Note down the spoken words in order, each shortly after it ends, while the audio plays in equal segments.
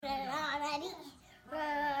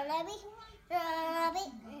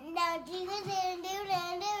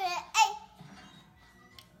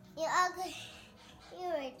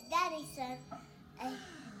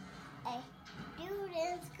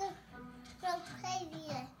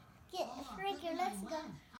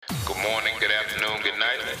Good morning, good afternoon, good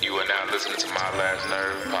night. You are now listening to My Last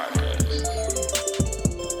Nerve podcast.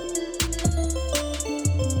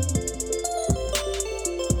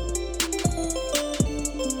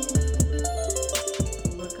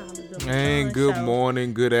 And good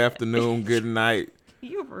morning, good afternoon, good night.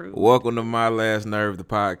 You rude. Welcome to My Last Nerve, the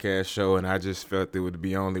podcast show, and I just felt it would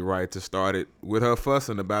be only right to start it with her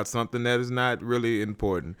fussing about something that is not really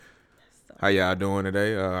important. How y'all doing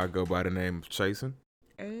today? I go by the name of Chasen.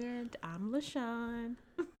 And I'm LaShawn.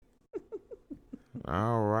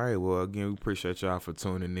 All right. Well, again, we appreciate y'all for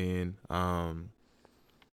tuning in.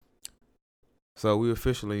 So we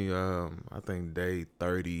officially, I think day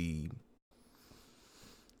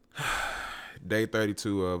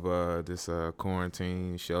 32 of this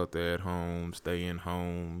quarantine, shelter at home, stay in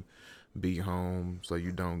home, be home, so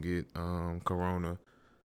you don't get corona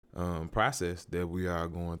process that we are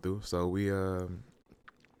going through. So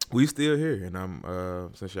we still here, and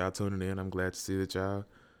I'm since y'all tuning in, I'm glad to see that y'all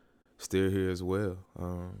still here as well.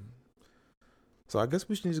 So I guess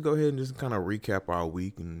we should just go ahead and just kind of recap our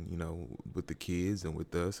week, and with the kids and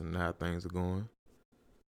with us and how things are going.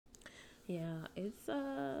 Yeah, it's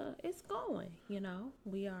going.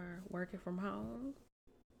 We are working from home.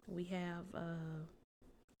 We have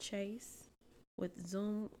Chase with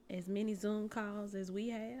Zoom, as many Zoom calls as we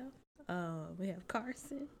have. We have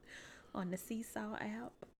Carson on the Seesaw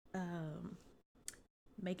app,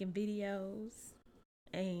 making videos,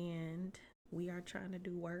 and we are trying to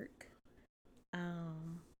do work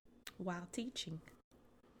while teaching.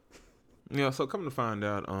 Yeah, so come to find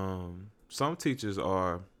out, some teachers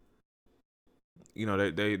are,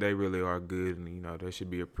 they really are good, and they should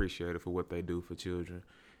be appreciated for what they do for children.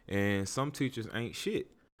 And some teachers ain't shit.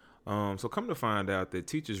 So come to find out that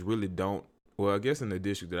teachers really don't. Well, I guess in the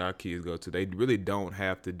district that our kids go to, they really don't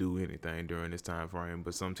have to do anything during this time frame.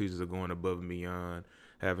 But some teachers are going above and beyond,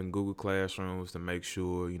 having Google Classrooms to make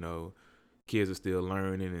sure kids are still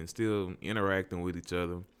learning and still interacting with each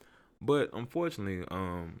other. But unfortunately,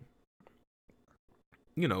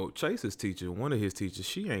 Chase's teacher, one of his teachers,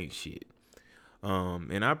 she ain't shit.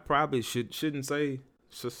 And I probably shouldn't say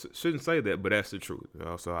that, but that's the truth.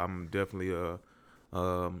 So I'm definitely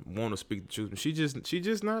want to speak the truth. She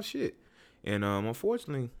just not shit. And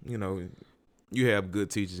unfortunately, you have good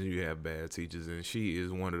teachers and you have bad teachers, and she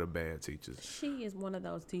is one of the bad teachers. She is one of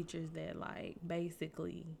those teachers that,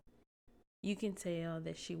 basically, you can tell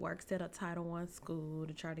that she works at a Title I school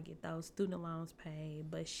to try to get those student loans paid,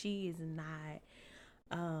 but she is not,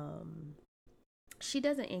 she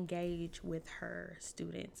doesn't engage with her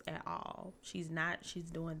students at all. She's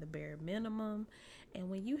doing the bare minimum. And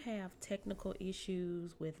when you have technical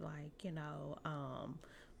issues with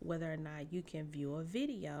whether or not you can view a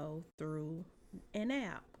video through an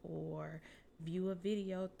app or view a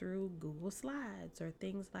video through Google Slides or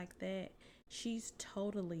things like that, she's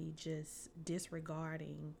totally just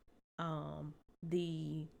disregarding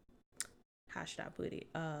the, how should I put it,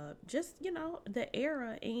 just the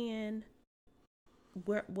era and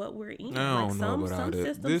what we're in. I don't know about all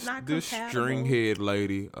that. This stringhead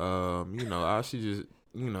lady, I should just,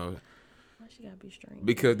 why she gotta be string?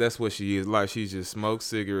 because that's what she is. Like, she just smokes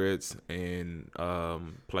cigarettes and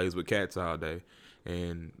plays with cats all day,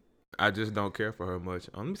 and I just don't care for her much.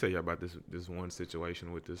 Let me tell you about this one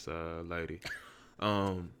situation with this lady.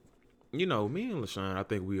 Me and LaShawn, I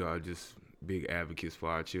think we are just big advocates for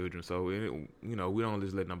our children. So we don't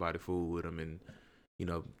just let nobody fool with them and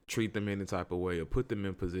treat them any type of way or put them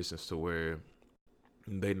in positions to where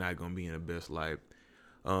they're not gonna be in the best light.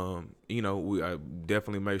 We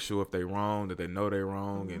definitely make sure if they wrong that they know they're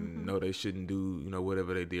wrong and know they shouldn't do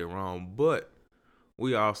whatever they did wrong. But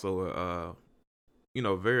we also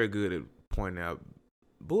very good at pointing out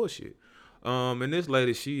bullshit. And this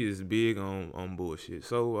lady, she is big on bullshit.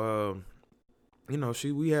 So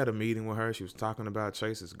we had a meeting with her. She was talking about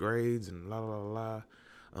Chase's grades and la la la.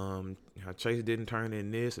 How Chase didn't turn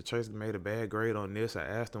in this, or Chase made a bad grade on this. I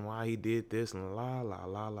asked him why he did this, and la la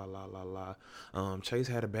la la la la la. Chase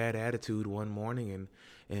had a bad attitude one morning,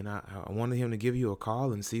 and I wanted him to give you a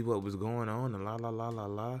call and see what was going on, and la la la la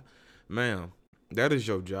la. Ma'am, that is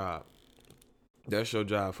your job. That's your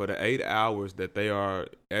job for the 8 hours that they are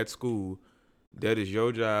at school. That is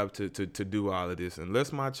your job to do all of this.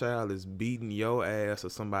 Unless my child is beating your ass or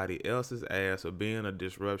somebody else's ass or being a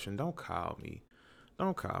disruption, don't call me.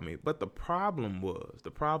 Don't call me. But the problem was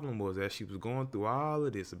that she was going through all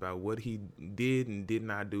of this about what he did and did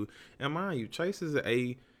not do. And mind you, Chase is an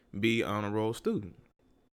A, B honor roll student.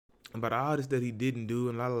 But all this that he didn't do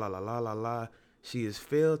and la la la la la la, she has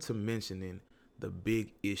failed to mentioning the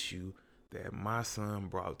big issue that my son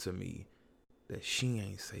brought to me that she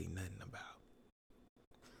ain't say nothing about.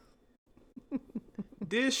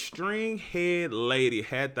 This string head lady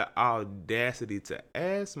had the audacity to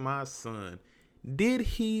ask my son, did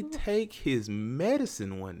he take his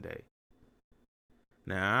medicine one day?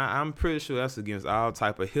 Now, I'm pretty sure that's against all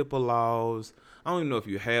type of HIPAA laws. I don't even know if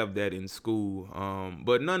you have that in school.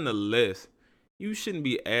 But nonetheless, you shouldn't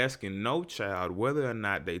be asking no child whether or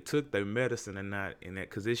not they took their medicine or not in that,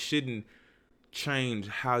 because it shouldn't change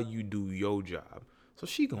how you do your job. So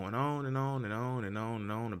she going on and on and on and on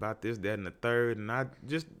and on about this, that, and the third. And I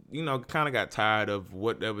just, kind of got tired of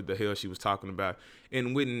whatever the hell she was talking about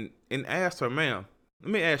and went and asked her, ma'am,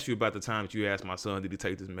 let me ask you about the time that you asked my son, did he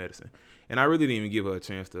take this medicine? And I really didn't even give her a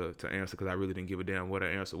chance to answer, because I really didn't give a damn what her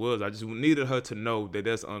answer was. I just needed her to know that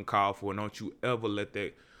that's uncalled for. And don't you ever let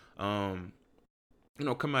that, come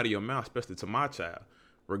out of your mouth, especially to my child,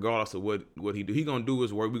 regardless of what he do. He going to do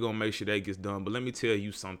his work. We going to make sure that gets done. But let me tell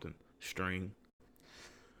you something, string.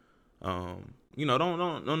 Don't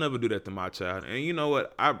ever do that to my child. And you know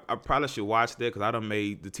what? I probably should watch that, because I done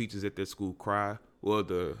made the teachers at that school cry.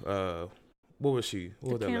 Well, what was she?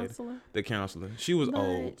 What was that counselor? Lady? The counselor. She was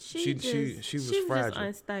old. She was fragile. Just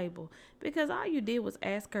unstable, because all you did was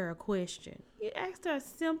ask her a question. You asked her a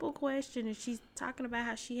simple question, and she's talking about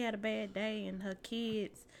how she had a bad day and her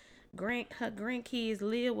grandkids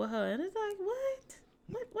live with her, and it's like, what?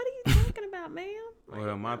 What are you talking about, ma'am?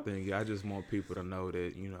 Well, my thing is, I just want people to know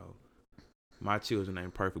that my children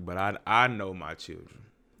ain't perfect, but I know my children.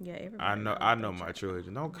 Yeah, everybody. I know my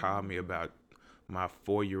children. Don't call me about my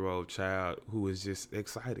 4-year-old child who is just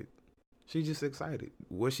excited. She's just excited.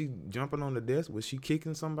 Was she jumping on the desk? Was she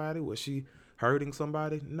kicking somebody? Was she hurting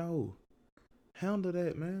somebody? No. Handle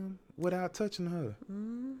that, man, without touching her.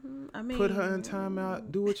 Mm-hmm. I mean, put her in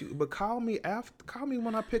timeout. Do what you. But call me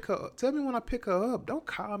when I pick her up. Tell me when I pick her up. Don't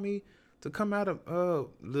call me to come out of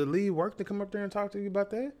the leave work to come up there and talk to you about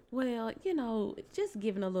that. Well, just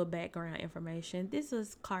giving a little background information. This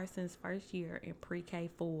was Carson's first year in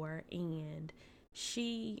pre-K 4, and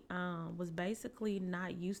she was basically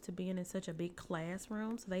not used to being in such a big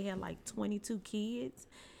classroom. So they had like 22 kids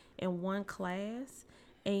in one class,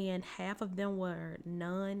 and half of them were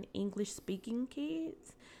non-English speaking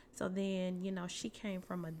kids. So then, she came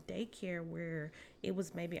from a daycare where it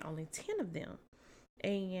was maybe only 10 of them.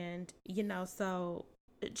 And, so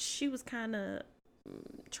she was kind of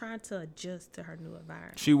trying to adjust to her new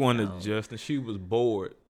environment. She wanted to adjust, and she was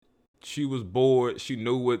bored. She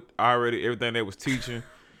knew everything they was teaching.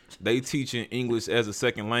 They teaching English as a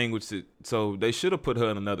second language, so they should have put her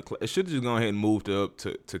in another class. They should have just gone ahead and moved her up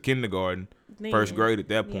to kindergarten, first grade at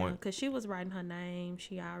that point. Because she was writing her name.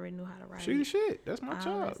 She already knew how to write. She the shit. That's my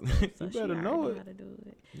child. So you better know it. How to do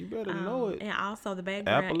it. You better know it. And also the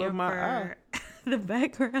background the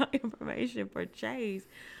background information for Chase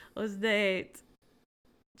was that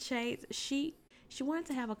Chase, she wanted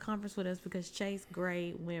to have a conference with us because Chase's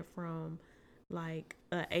grade went from like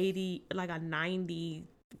a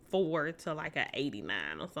 94 to like a 89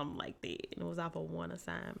 or something like that. And it was off of one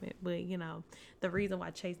assignment. But the reason why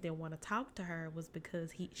Chase didn't want to talk to her was because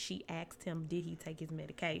she asked him, did he take his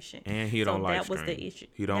medication? And he don't like string. That was the issue.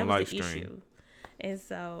 He don't like string. And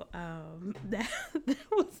so that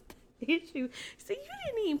was the issue. See, you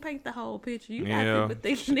didn't even paint the whole picture. You got people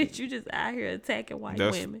thinking that you just out here attacking white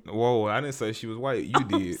women. Whoa, I didn't say she was white. You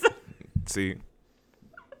did. See,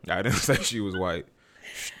 I didn't say she was white.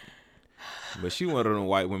 But she one of them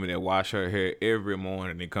white women that wash her hair every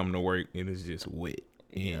morning and come to work and it's just wet.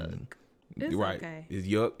 And it's right. Okay. It's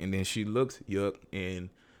yuck. And then she looks yuck and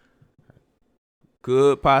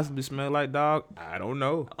could possibly smell like dog. I don't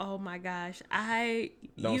know. Oh my gosh.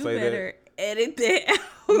 You better edit that out.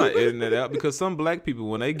 I'm not editing that out because some black people,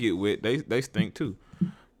 when they get wet, they stink too.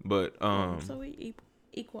 But so we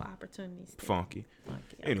equal opportunities. Funky.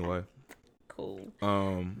 Okay. Anyway. Cool.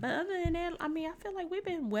 But other than that, I feel like we've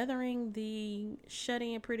been weathering the shut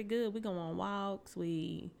in pretty good. We go on walks,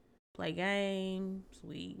 we play games,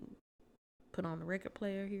 we put on the record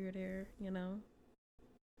player here or there,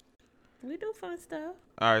 We do fun stuff.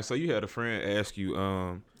 All right, so you had a friend ask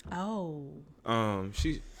you,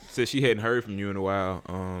 she said she hadn't heard from you in a while,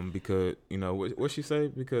 because, what'd she say?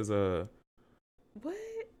 Because, what?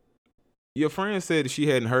 Your friend said that she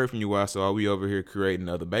hadn't heard from you while, so are we over here creating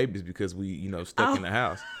other babies because we, stuck in the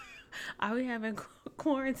house? Are we having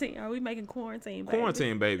quarantine? Are we making quarantine babies?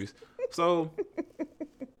 Quarantine babies. So,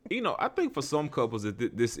 I think for some couples that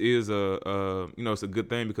this is it's a good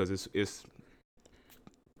thing because it's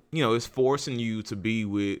forcing you to be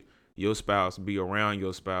with your spouse, be around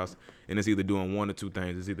your spouse, and it's either doing one or two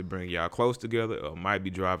things. It's either bringing y'all close together or might be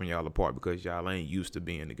driving y'all apart because y'all ain't used to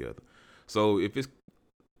being together. So if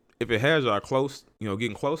it has y'all close,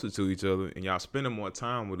 getting closer to each other and y'all spending more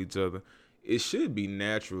time with each other, it should be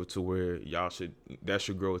natural to where that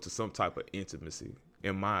should grow into some type of intimacy,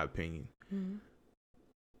 in my opinion. Mm-hmm.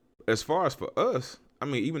 As far as for us, I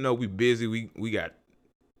mean, even though we busy, we got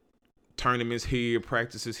tournaments here,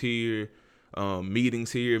 practices here,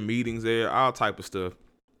 meetings here, meetings there, all type of stuff.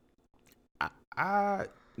 I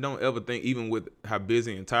don't ever think, even with how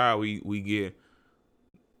busy and tired we get,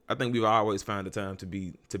 I think we've always found the time to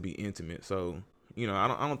be intimate. So, you know,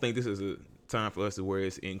 I don't think this is a time for us to where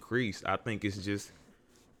it's increased. I think it's just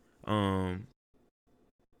I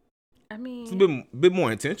mean, it's a bit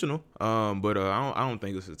more intentional. But I don't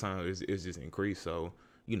think it's a time it's just increased. So,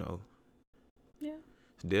 you know, yeah.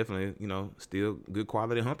 it's definitely, you know, still good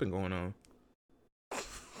quality humping going on.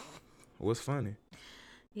 What's funny?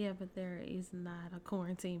 Yeah, but there is not a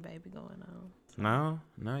quarantine baby going on. So No,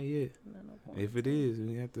 not yet. no If it is,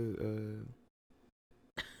 we have to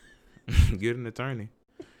get an attorney.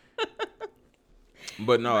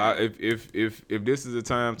 But no, if this is a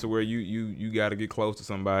time to where you got to get close to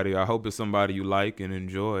somebody, I hope it's somebody you like and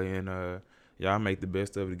enjoy, and y'all make the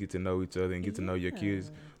best of it to get to know each other and get to know your kids,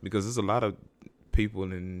 because there's a lot of people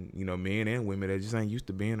and, you know, men and women that just ain't used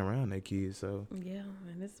to being around their kids. So yeah,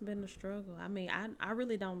 and it's been a struggle. I mean, I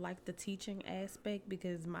really don't like the teaching aspect,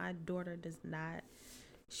 because my daughter does not.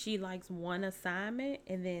 She likes one assignment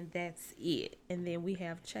and then that's it. And then we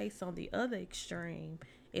have Chase on the other extreme.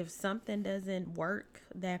 If something doesn't work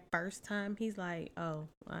that first time, he's like, "Oh,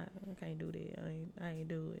 I can't do that. I ain't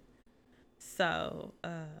do it." So,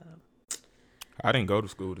 I didn't go to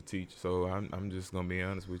school to teach, so I'm just gonna be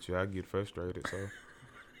honest with you. I get frustrated. So,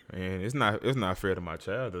 and it's not fair to my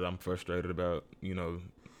child that I'm frustrated about, you know,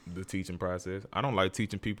 the teaching process. I don't like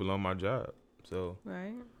teaching people on my job. So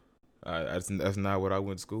right. that's not what I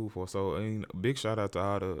went to school for. So, I mean, big shout out to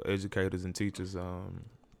all the educators and teachers.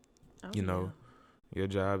 You know, your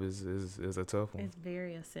job is a tough one. It's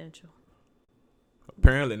very essential.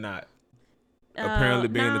 Apparently not. Apparently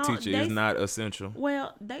being no, a teacher is not essential.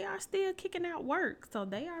 Well, they are still kicking out work, so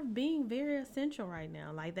they are being very essential right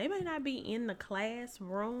now. Like, they may not be in the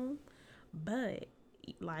classroom, but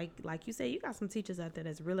like you said, you got some teachers out there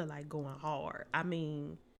that's really like going hard. I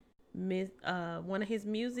mean, one of his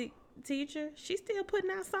music teachers, she's still putting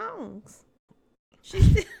out songs. She's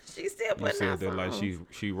still putting out songs. Like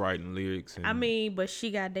she writing lyrics. And... I mean, but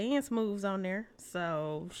she got dance moves on there,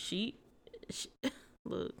 so she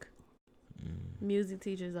look. Music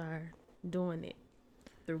teachers are doing it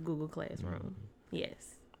through Google Classroom.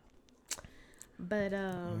 Yes. But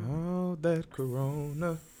oh, that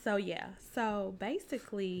Corona. So yeah. So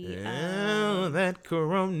basically that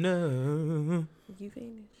Corona. You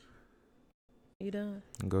finished? You done?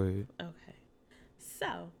 Go ahead. Okay.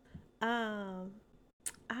 So,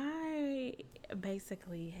 I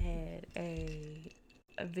basically had a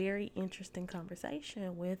very interesting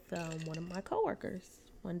conversation with one of my coworkers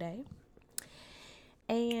one day.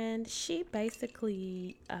 And she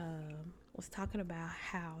basically was talking about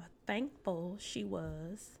how thankful she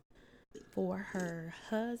was for her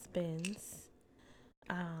husband's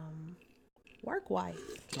work wife.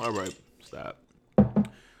 All right, stop.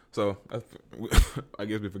 So I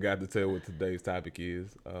guess we forgot to tell what today's topic is.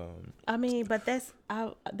 I mean, but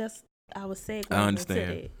I was segueing. I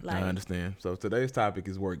understand. Into it. I understand. So today's topic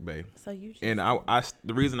is work, babe. So you just, and I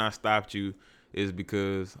the reason I stopped you is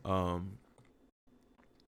because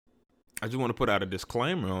I just want to put out a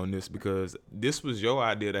disclaimer on this, because this was your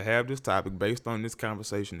idea to have this topic based on this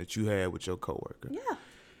conversation that you had with your coworker. Yeah.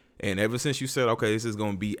 And ever since you said, okay, this is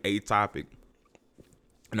going to be a topic,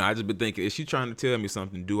 and I just been thinking, is she trying to tell me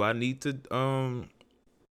something? Do I need to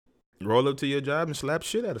roll up to your job and slap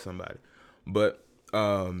shit out of somebody? But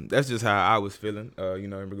that's just how I was feeling, you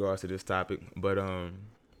know, in regards to this topic. But all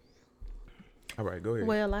right, go ahead.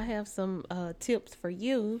 Well, I have some tips for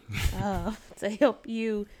you to help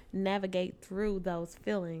you navigate through those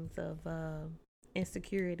feelings of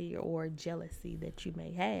insecurity or jealousy that you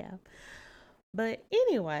may have. But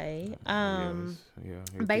anyway,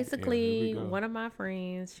 basically, one of my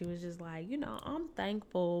friends, she was just like, you know, I'm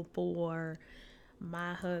thankful for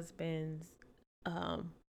my husband's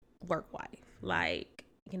work wife. Like,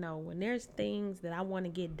 you know, when there's things that I want to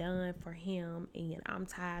get done for him and I'm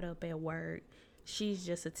tied up at work, she's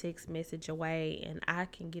just a text message away and I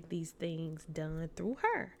can get these things done through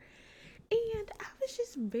her. And I was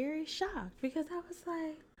just very shocked, because I was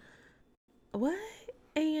like, what?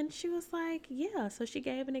 And she was like, yeah. So she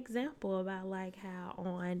gave an example about like how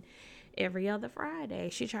on every other Friday,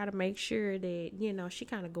 she tried to make sure that, you know, she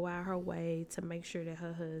kind of go out her way to make sure that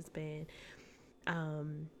her husband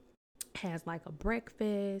has like a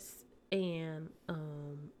breakfast and,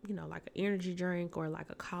 you know, like an energy drink or like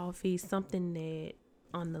a coffee, something that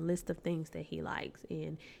on the list of things that he likes.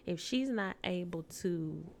 And if she's not able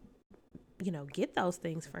to, get those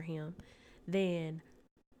things for him, then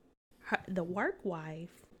the work wife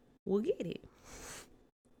will get it.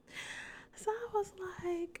 So I was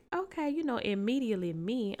like, okay,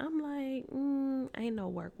 immediately I'm like, ain't no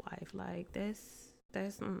work wife. Like that's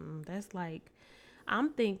like, I'm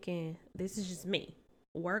thinking this is just me.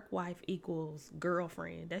 Work wife equals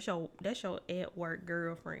girlfriend. That's your at work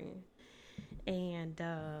girlfriend. And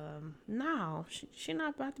no, she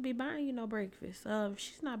not about to be buying you no breakfast.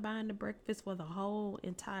 She's not buying the breakfast for the whole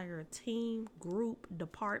entire team, group,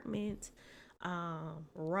 department,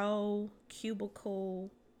 row,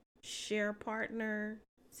 cubicle, share partner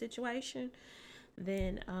situation.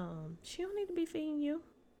 Then she don't need to be feeding you.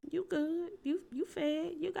 You good? You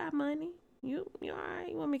fed? You got money? You alright?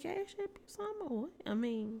 You want me cash app you some or what? I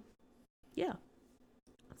mean, yeah.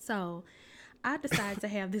 So I decided to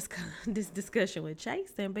have this discussion with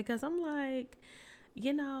Jason because I'm like,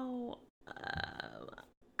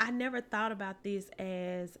 I never thought about this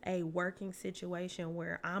as a working situation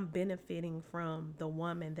where I'm benefiting from the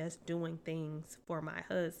woman that's doing things for my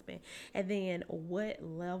husband. And then what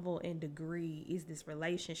level and degree is this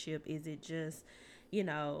relationship? Is it just,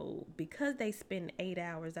 because they spend 8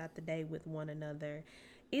 hours out the day with one another?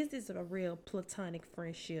 Is this a real platonic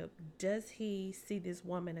friendship? Does he see this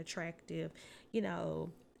woman attractive?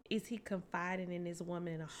 Is he confiding in this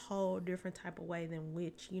woman in a whole different type of way than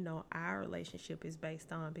which, our relationship is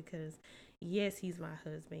based on? Because yes, he's my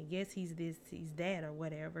husband. Yes, he's this, he's that, or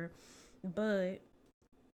whatever. But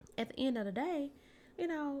at the end of the day,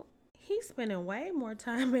 he's spending way more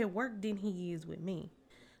time at work than he is with me.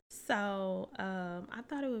 So I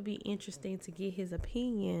thought it would be interesting to get his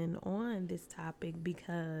opinion on this topic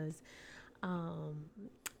because,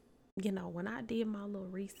 when I did my little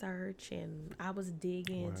research and I was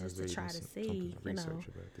digging just to try to see,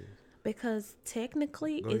 because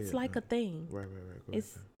technically it's like a thing. Right.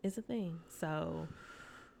 It's a thing. So,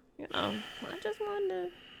 I just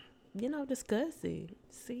wanted to, discuss it.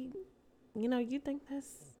 See, you think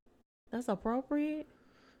that's appropriate?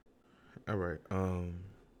 All right.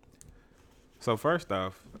 So first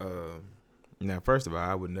off, first of all,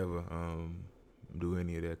 I would never do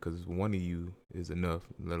any of that because one of you is enough,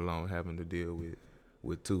 let alone having to deal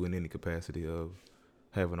with two in any capacity of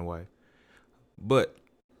having a wife. But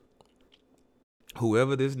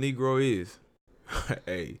whoever this Negro is,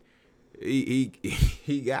 hey,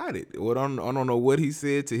 he got it. Well, I don't know what he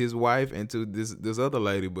said to his wife and to this other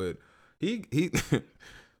lady, but he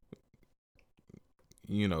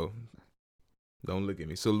don't look at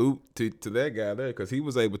me. Salute to that guy there because he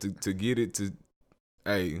was able to get it to,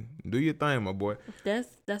 hey, do your thing, my boy.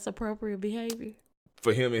 That's appropriate behavior.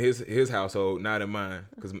 For him and his household, not in mine.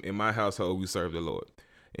 Because in my household, we serve the Lord.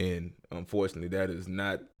 And unfortunately, that is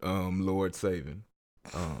not Lord saving,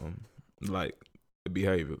 like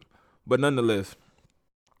behavior. But nonetheless,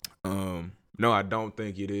 no, I don't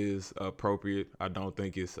think it is appropriate. I don't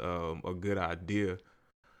think it's a good idea.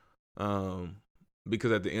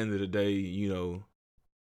 Because at the end of the day,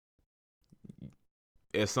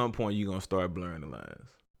 at some point you're gonna start blurring the lines,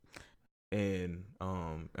 and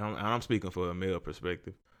I'm speaking for a male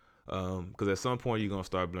perspective, because at some point you're gonna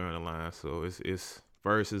start blurring the lines. So it's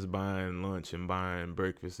first is buying lunch and buying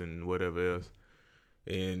breakfast and whatever else,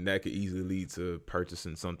 and that could easily lead to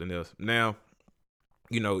purchasing something else. Now,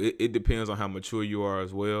 it depends on how mature you are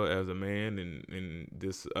as well as a man, and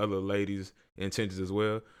this other lady's intentions as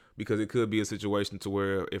well. Because it could be a situation to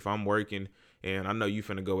where if I'm working and I know you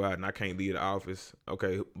finna go out and I can't leave the office,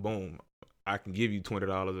 okay, boom, I can give you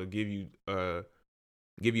 $20 or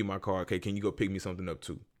give you my card. Okay, can you go pick me something up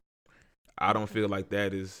too? I don't feel like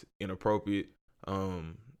that is inappropriate,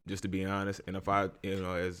 just to be honest. And if I,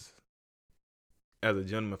 as a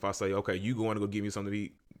gentleman, if I say, okay, you going to go give me something to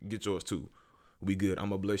eat, get yours too. We good. I'm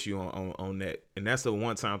gonna bless you on that. And that's a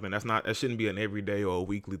one-time thing. That shouldn't be an everyday or a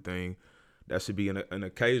weekly thing. That should be an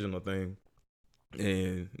occasional thing,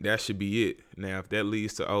 and that should be it. Now, if that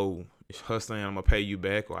leads to her saying I'm gonna pay you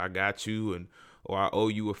back, or I got you, or I owe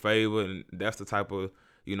you a favor, and that's the type of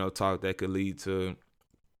talk that could lead to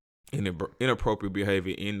inappropriate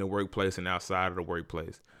behavior in the workplace and outside of the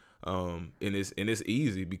workplace. And it's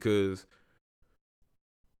easy because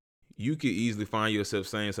you could easily find yourself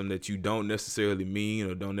saying something that you don't necessarily mean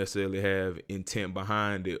or don't necessarily have intent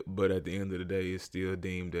behind it, but at the end of the day, it's still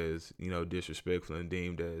deemed as, disrespectful and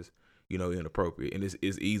deemed as, inappropriate. And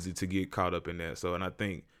it's easy to get caught up in that. So, and I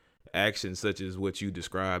think actions such as what you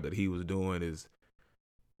described that he was doing is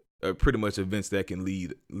pretty much events that can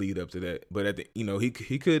lead up to that. But at the,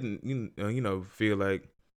 he couldn't, feel like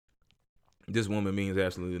this woman means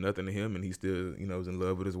absolutely nothing to him, and he still, you know, is in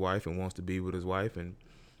love with his wife and wants to be with his wife, and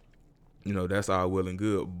you know, that's all well and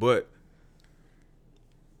good. But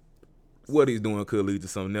what he's doing could lead to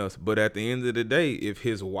something else. But at the end of the day, if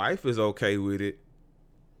his wife is okay with it,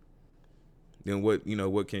 then what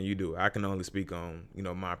can you do? I can only speak on, you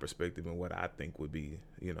know, my perspective and what I think would be,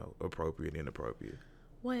 you know, appropriate and inappropriate.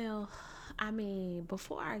 Well, I mean,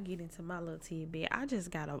 before I get into my little tidbit, I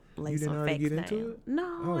just gotta lay You didn't some already facts get down. into it?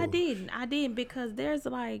 No, I Oh. didn't. I didn't, because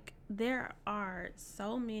there are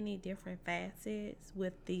so many different facets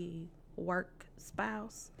with the work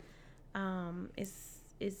spouse.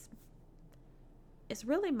 It's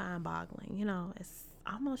really mind-boggling. You know, it's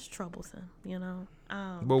almost troublesome. You know.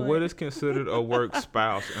 But what is considered a work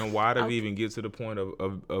spouse, and why did Okay. we even get to the point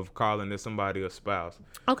of calling this somebody a spouse?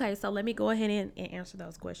 Okay, so let me go ahead and answer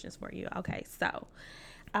those questions for you. Okay, so,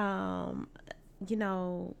 you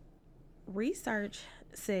know, research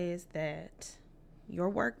says that your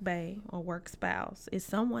work bae or work spouse is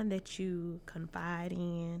someone that you confide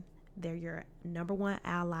in. They're your number one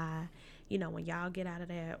ally. You know, when y'all get out of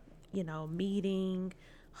that, you know, meeting,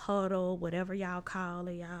 huddle, whatever y'all call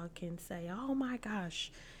it, y'all can say, oh my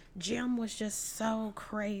gosh, Jim was just so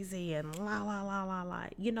crazy and la la la la la.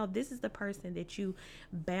 You know, this is the person that you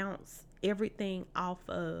bounce everything off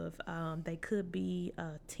of. They could be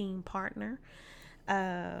a team partner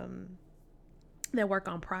that work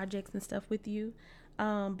on projects and stuff with you.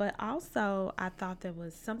 But also, I thought that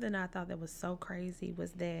was so crazy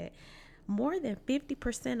was that more than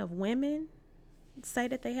 50% of women say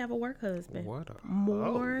that they have a work husband. What a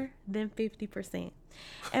More than 50%.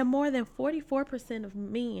 And more than 44% of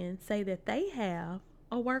men say that they have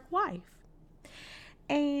a work wife.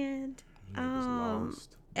 And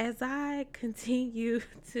Lost. as I continue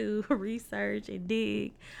to research and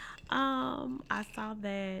dig, I saw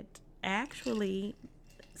that actually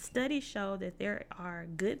studies show that there are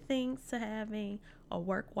good things to having a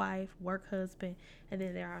work wife, work husband, and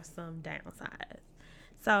then there are some downsides.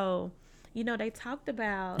 So, you know, they talked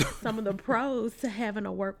about some of the pros to having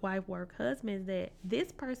a work wife, work husband, that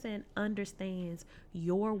this person understands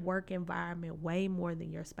your work environment way more than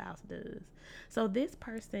your spouse does. So this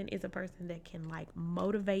person is a person that can like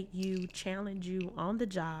motivate you, challenge you on the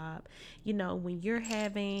job. You know, when you're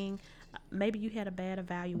having, maybe you had a bad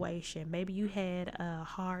evaluation, maybe you had a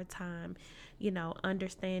hard time, you know,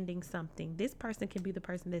 understanding something. This person can be the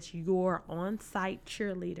person that's your on-site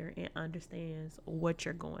cheerleader and understands what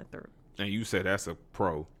you're going through. And you said that's a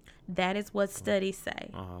pro. That is what studies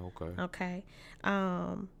say. Oh, okay. Okay.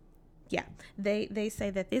 Yeah. They say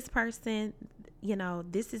that this person, you know,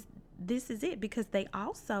 this is it, because they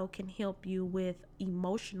also can help you with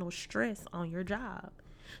emotional stress on your job.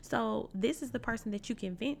 So this is the person that you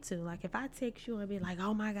can vent to. Like if I text you and be like,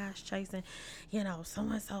 oh my gosh, Jason, you know,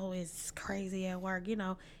 so-and-so is crazy at work, you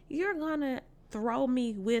know, you're gonna throw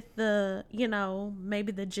me with the, you know,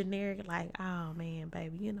 maybe the generic, like, oh man,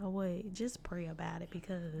 baby, you know what, just pray about it,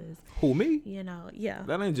 because Who, me? you know, yeah.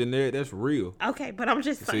 That ain't generic. That's real. Okay, but I'm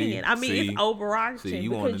just saying. I mean, it's overarching,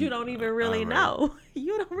 because you don't even really know.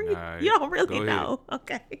 You don't really, Alright, you don't really go know.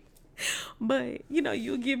 Okay, but you know,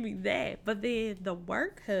 you give me that. But then the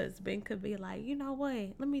work husband could be like, you know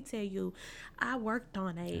what? Let me tell you, I worked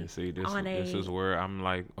on a And see, this is where I'm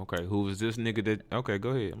like, okay, who is this nigga that? Okay, go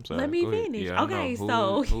ahead. I'm sorry. Let me Go ahead. finish. Yeah, I Okay, know.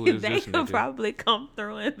 so who is they this could nigga? probably come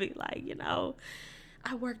through and be like, you know,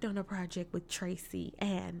 I worked on a project with Tracy,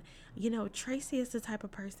 and you know, Tracy is the type of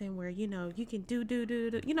person where, you know, you can do,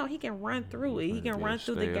 you know, he can run through it. He can run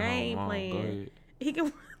through the game plan.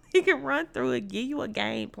 He can run through it, give you a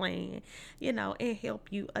game plan, you know, and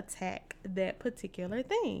help you attack that particular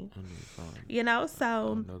thing. You know,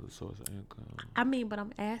 so Another source of income. I mean, but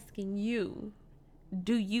I'm asking you,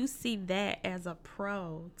 do you see that as a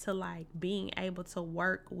pro to like being able to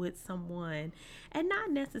work with someone and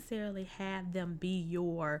not necessarily have them be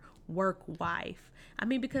your work wife? I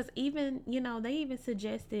mean, because even, you know, they even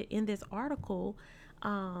suggested in this article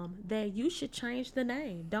that you should change the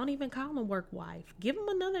name. Don't even call them work wife. Give them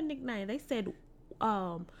another nickname. They said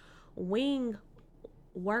work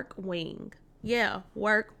wing. Yeah,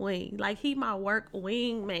 work wing. Like, he my work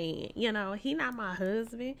wing man. You know, he not my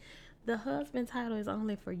husband. The husband title is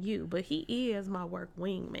only for you, but he is my work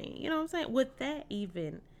wing man. You know what I'm saying? Would that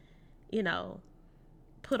even, you know,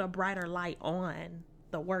 put a brighter light on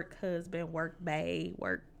the work husband, work bae,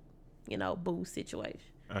 work, you know, boo situation?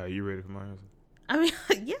 You ready for my answer? I mean,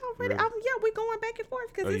 yeah, I'm ready. Ready? Yeah, we going back and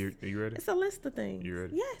forth because Are you ready? it's a list of things. You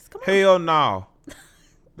ready? Yes, come on. Hell no.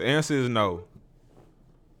 The answer is no.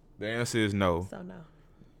 The answer is no. So no,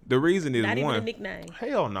 The reason is not even a one. nickname.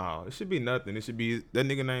 Hell no. It should be nothing. It should be that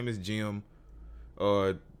nigga name is Jim,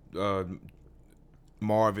 or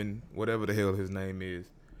Marvin, whatever the hell his name is,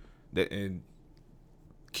 that and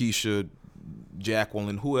Keisha,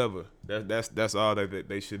 Jacqueline, whoever. That's all that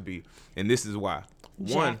they should be, and this is why.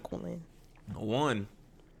 Jacqueline. One,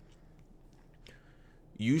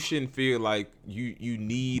 you shouldn't feel like you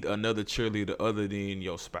need another cheerleader other than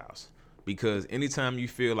your spouse. Because anytime you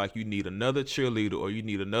feel like you need another cheerleader or you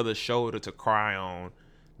need another shoulder to cry on,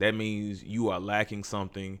 that means you are lacking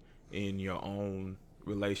something in your own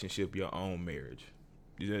relationship, your own marriage.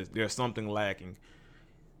 There's something lacking.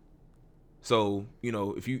 So,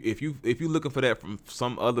 if you're looking for that from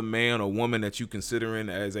some other man or woman that you considering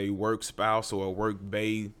as a work spouse or a work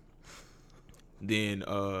bae, then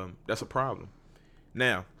that's a problem.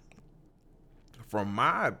 Now, from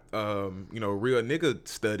my real nigga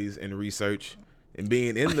studies and research and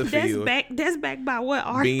being in the field, that's backed by what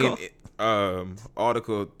article? Being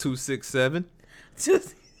Article 267.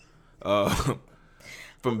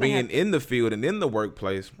 From being in the field and in the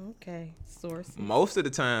workplace. Okay, source. Most of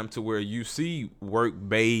the time, to where you see work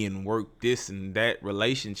bae and work this and that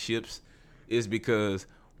relationships, is because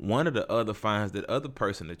one of the other finds that other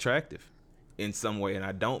person attractive in some way, and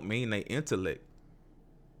I don't mean they intellect.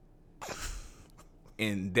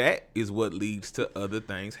 And that is what leads to other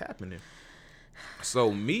things happening.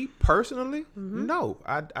 So me personally, no,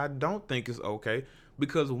 I don't think it's okay.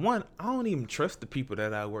 Because one, I don't even trust the people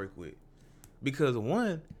that I work with. Because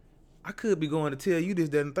one, I could be going to tell you this,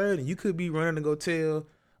 that, and third, and you could be running to go tell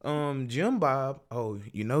Jim Bob,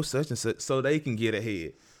 such and such, so they can get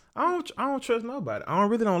ahead. I don't trust nobody. I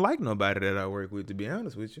don't like nobody that I work with, to be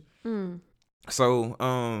honest with you. So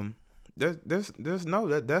that's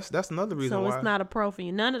another reason why. So it's not a pro for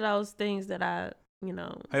you. None of those things that I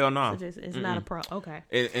hell no. suggest, it's not a pro. Okay.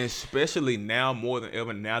 And especially now more than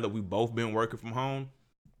ever, now that we both been working from home.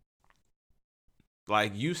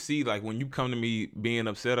 Like you see, like when you come to me being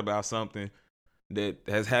upset about something that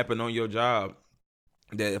has happened on your job,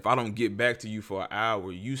 that if I don't get back to you for an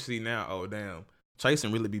hour, you see now, oh damn,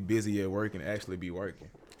 Chasen really be busy at work and actually be working.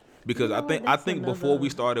 Because I think before we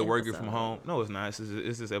started working from home, no, it's not.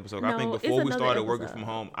 It's this episode. I think before we started working from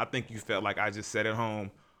home, I think you felt like I just sat at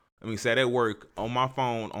home. Sat at work on my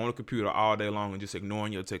phone on the computer all day long and just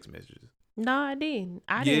ignoring your text messages. No, I didn't.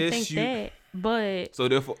 I didn't think that. But so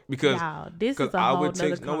therefore, because y'all, this is a whole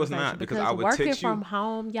nother conversation. No, it's not. Because I would working text you from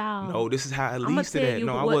home, y'all. No, this is how it leads to that.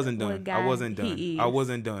 No, I wasn't done. I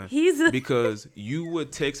wasn't done. Because you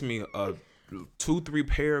would text me a 2-3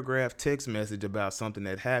 paragraph text message about something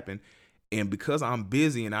that happened, and because I'm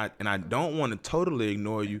busy and I don't want to totally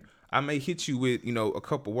ignore you, I may hit you with a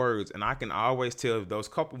couple words, and I can always tell if those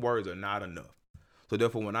couple words are not enough. So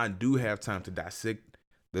therefore, when I do have time to dissect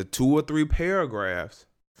the 2 or 3 paragraphs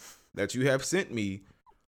that you have sent me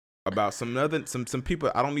about some people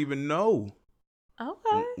I don't even know.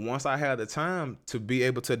 Okay. Once I have the time to be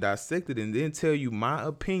able to dissect it and then tell you my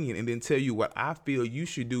opinion and then tell you what I feel you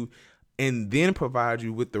should do and then provide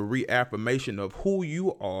you with the reaffirmation of who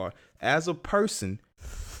you are as a person,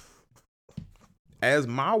 as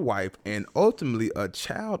my wife, and ultimately a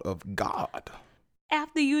child of God.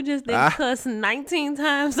 After you just did cuss 19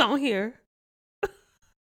 times on here.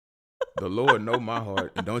 The Lord know my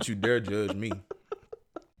heart, and don't you dare judge me.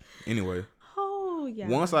 Anyway,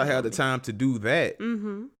 once I had the time to do that,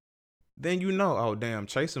 then oh damn,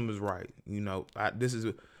 Chasen was right.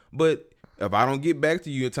 But if I don't get back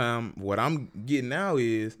to you in time, what I'm getting now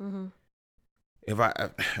is if I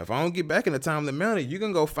don't get back in a timely manner, you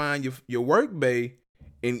can go find your work bae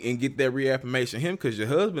and get that reaffirmation him because your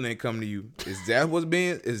husband ain't come to you. Is that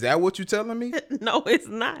what you telling me? No, it's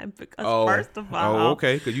not. Because first of all,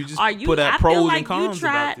 okay, because you just put out pros and cons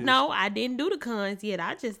about this. No, I didn't do the cons yet.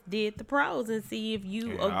 I just did the pros and see if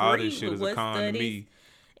you agree with what studies.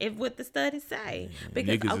 If what the studies say,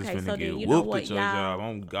 because niggas is so get then you know what, at your y'all. Job.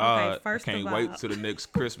 On God, okay, first can't of all, wait till the next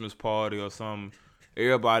Christmas party or something.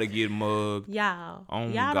 Everybody get mugged. Y'all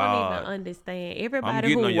don't God. even understand. Everybody I'm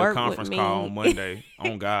getting who on your work conference with call me, on Monday.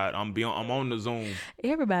 On God, I'm on the Zoom.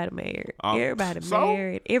 Everybody married.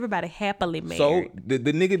 Married. Everybody happily married. So the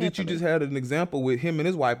nigga that you just had an example with, him and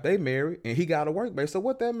his wife, they married and he got a work base. So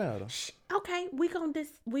what that matter? Okay, we gonna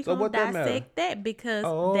dissect that because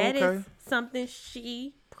that is something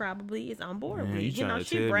she probably is on board with.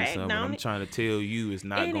 She bragged on it. I'm trying to tell you it's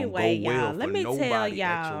not anyway, gonna go well y'all, let me tell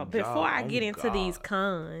y'all before I get into these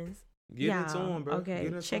cons. Get into them, bro.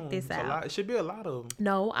 Okay, check this out. It should be a lot of them.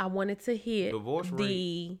 No, I wanted to hit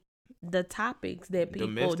the topics that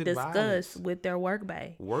people discuss with their work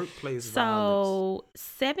bae. Workplace violence.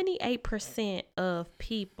 So 78% of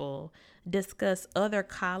people discuss other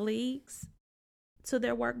colleagues to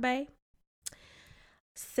their work bae.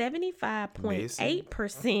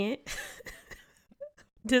 75.8%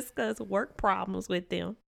 discuss work problems with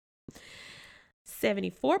them.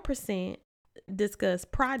 74% discuss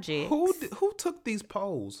projects. Who took these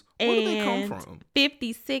polls? Where did they come from?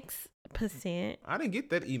 56%. I didn't get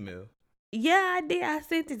that email. Yeah, I did. I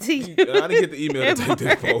sent it to you. I didn't get the email to take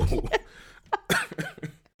this poll.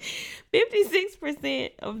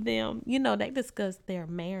 56% of them, they discuss their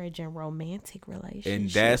marriage and romantic relationships. And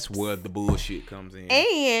that's where the bullshit comes in.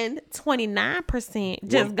 And 29%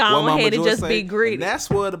 just go ahead and just be greedy. And that's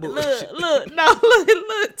where the bullshit. Look.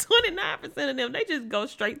 29% of them, they just go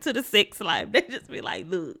straight to the sex life. They just be like,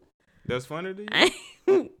 look. That's funny to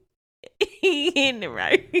you? He hitting it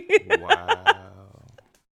right. Wow.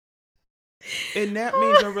 And that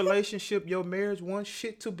means your relationship, your marriage, wasn't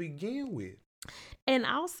shit to begin with. And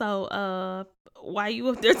also, while you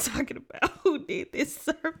up there talking about who did this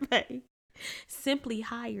survey, Simply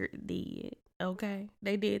Hired did. Okay,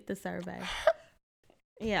 they did the survey.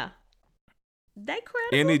 Yeah, they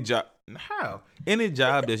credible. Any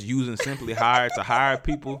job that's using Simply Hired to hire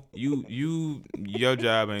people, your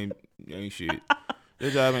job ain't shit.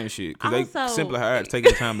 Your job ain't shit because they Simply Hired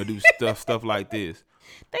taking the time to do stuff like this.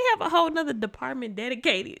 They have a whole nother department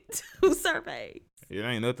dedicated to surveys. It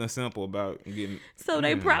ain't nothing simple about getting. So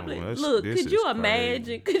they probably look. Could you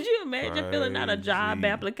imagine filling out a job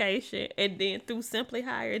application and then through Simply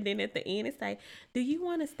Hire, and then at the end it's like, do you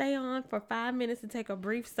want to stay on for 5 minutes to take a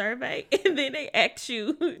brief survey? And then they ask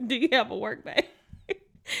you, do you have a work bag?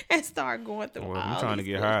 And start going through. Well, if I'm trying to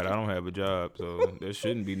get hired, I don't have a job, so there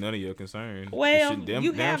shouldn't be none of your concern. Well,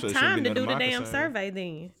 you have time to do the damn survey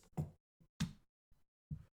then.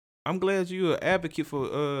 I'm glad you're an advocate for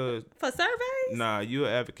surveys. Nah, you're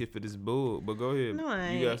an advocate for this bull. But go ahead. No, I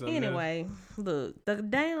ain't. Anyway, look, the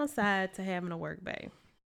downside to having a work bay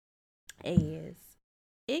is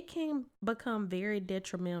it can become very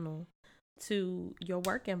detrimental to your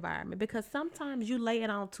work environment because sometimes you lay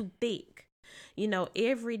it on too thick.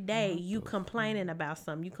 Every day you complaining about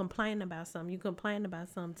something. You complain about something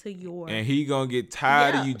to your... And he gonna get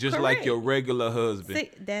tired of you just correct. Like your regular husband. See,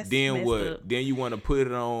 that's then what? Up. Then you want to put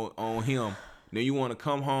it on him. Then you want to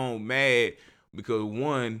come home mad because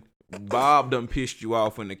one, Bob done pissed you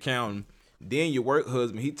off in the county. Then your work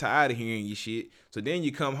husband, he tired of hearing your shit. So then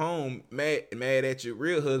you come home mad at your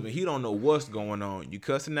real husband. He don't know what's going on. You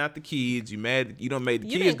cussing out the kids. You mad? You done made the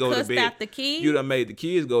kids go to bed. Out the kids? You done made the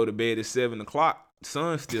kids go to bed at 7:00.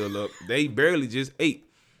 Sun's still up. They barely just ate.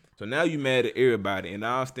 So now you mad at everybody. And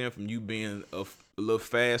I understand from you being a little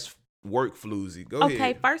fast work floozy. Go ahead.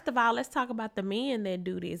 Okay, first of all, let's talk about the men that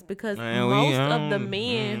do this because most of the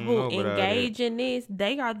men who engage in this,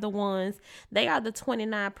 they are the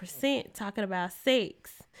 29% talking about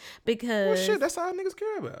sex. Because well, shit, that's all niggas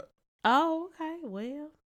care about. Oh, okay. Well,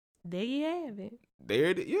 there you have it.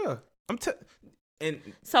 Yeah. And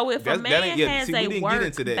so if a man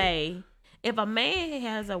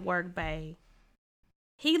has a work bay,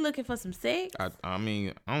 he looking for some sex? I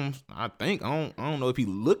don't know if he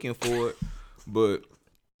looking for it, but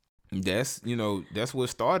that's what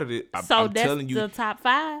started it. I'm telling you, the top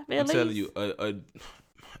 5. I'm telling you, a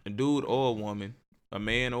dude or a woman, a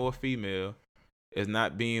man or a female, is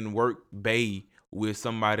not being work bay with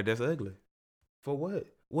somebody that's ugly. For what?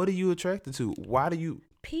 What are you attracted to? Why do you?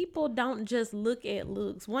 People don't just look at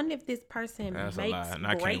looks. Wonder if this person that's makes a lie. And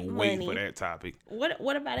great I can't money. Wait for that topic.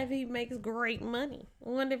 What about if he makes great money?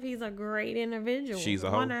 Wonder if he's a great individual. She's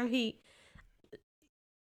a hoe. Wonder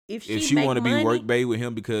if she want to be work bay with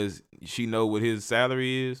him because she know what his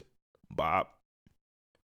salary is. Bob.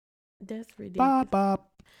 That's ridiculous. Bob.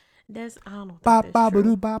 That's I don't know. Bop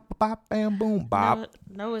bop bam boom bop.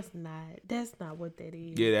 No, it's not. That's not what that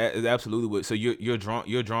is. Yeah, that is absolutely what. So you're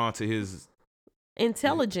drawn to his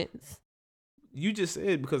intelligence. You just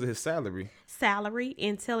said because of his salary. Salary,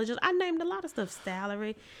 intelligence. I named a lot of stuff.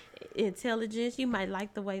 Salary, intelligence. You might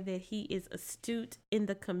like the way that he is astute in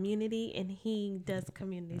the community and he does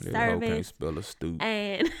community service. Can't spell astute.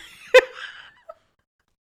 And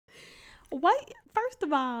wait, first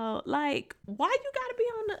of all, like, why you gotta be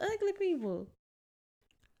on the ugly people?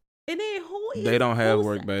 And then they don't have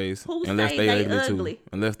work bays unless they ugly too.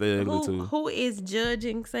 Unless they ugly too. Who is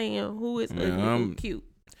judging saying who is ugly and cute?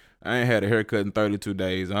 I ain't had a haircut in 32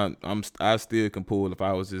 days. I still can pull if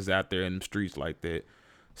I was just out there in the streets like that.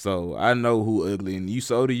 So I know who ugly, and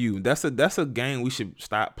so do you. That's a game we should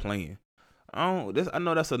stop playing. I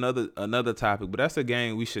know that's another topic, but that's a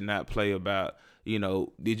game we should not play about.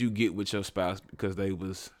 Did you get with your spouse because they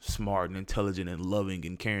was smart and intelligent and loving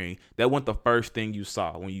and caring? That wasn't the first thing you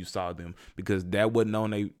saw when you saw them, because that wasn't on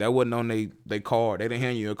they card. They didn't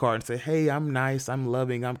hand you a card and say, "Hey, I'm nice, I'm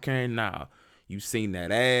loving, I'm caring." Nah, You seen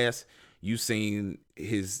that ass. You seen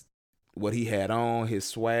what he had on, his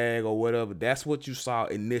swag or whatever. That's what you saw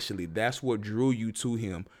initially. That's what drew you to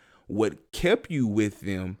him. What kept you with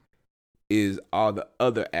them is all the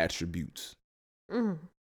other attributes.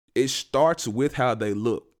 It starts with how they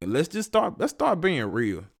look. And let's start being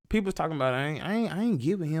real. People's talking about I ain't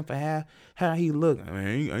giving him for how he look. I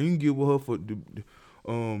ain't giving her for the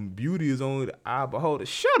beauty is only the eye beholder.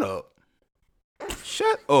 Shut up.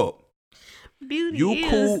 Beauty You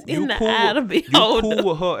is in the eye of the beholder. You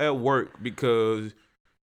cool with her at work because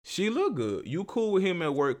she look good. You cool with him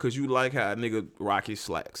at work because you like how a nigga rock his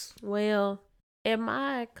slacks. Well, at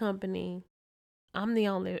my company, I'm the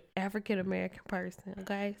only African American person.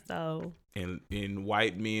 Okay, so and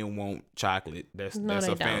white men want chocolate. That's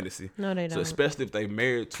a fantasy. No, they don't. So especially if they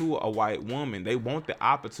married to a white woman, they want the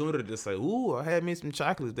opportunity to say, "Ooh, I had me some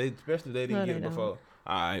chocolate." Especially they didn't get it before.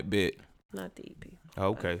 All right, bet. Not these people.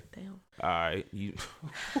 Okay. Damn. All right.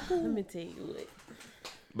 Let me tell you what.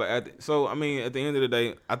 But at the end of the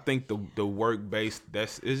day, I think the work based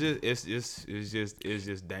it's just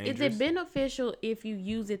dangerous. Is it beneficial if you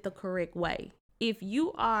use it the correct way? If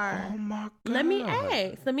you are, oh my God. Let me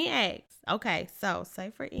ask. Okay, so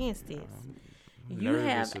say for instance, you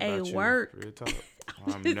have a work. Real talk.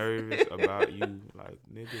 I'm nervous about you. Like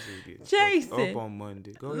niggas is getting Jason, up on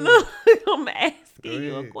Monday. Go ahead. Look, I'm asking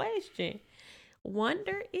you a question.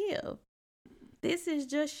 Wonder if this is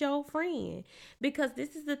just your friend, because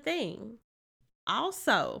this is the thing.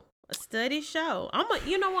 Also, a study show. I'm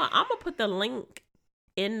gonna put the link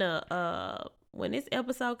in the when this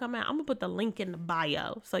episode come out. I'm gonna put the link in the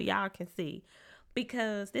bio so y'all can see,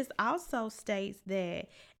 because this also states that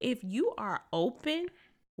if you are open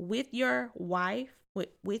with your wife,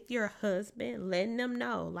 with your husband, letting them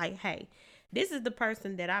know like, hey, this is the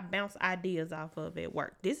person that I bounce ideas off of at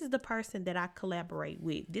work. This is the person that I collaborate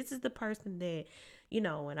with. This is the person that,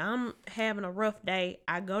 when I'm having a rough day,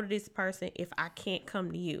 I go to this person if I can't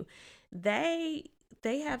come to you. They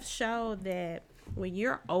have showed that when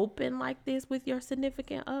you're open like this with your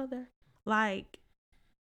significant other, like,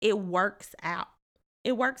 it works out.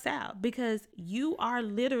 It works out because you are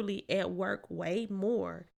literally at work way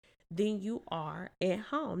more than you are at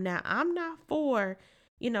home. Now, I'm not for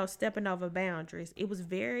stepping over boundaries. It was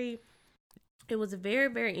very,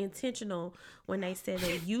 very intentional when they said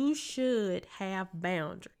that you should have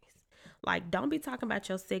boundaries. Like, don't be talking about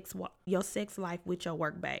your sex life with your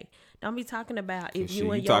work bae. Don't be talking about if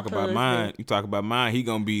you and your husband. You talk about mine. He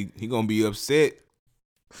gonna be upset.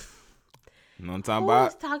 You know what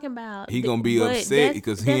I'm talking about? He gonna be upset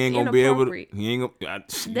because he ain't gonna be able to. He ain't gonna.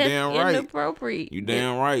 Damn right. Inappropriate. You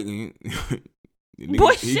damn right.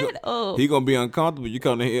 Boy, shut up. He gonna be uncomfortable. You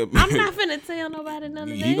come to him. I'm not finna tell nobody none of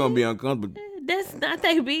that. He gonna be uncomfortable. That's not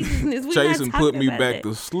their business. Jason put me back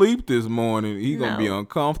to sleep this morning. He gonna be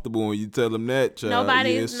uncomfortable when you tell him that, child.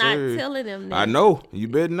 Nobody is not telling him that. I know. You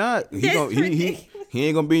better not. He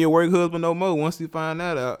ain't gonna be your work husband no more once you find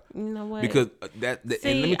that out. You know what? Because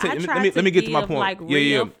See, let me get to my point. Like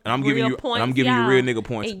And I'm giving you real nigga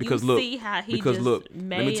points because look.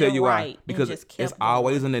 Let me tell you why. Because it's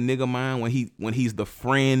always in the nigga mind when he's the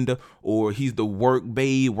friend or he's the work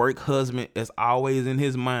babe, work husband. It's always in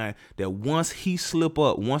his mind that once he slip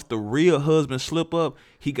up, once the real husband slip up,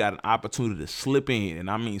 he got an opportunity to slip in, and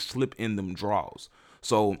I mean slip in them draws.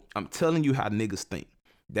 So I'm telling you how niggas think.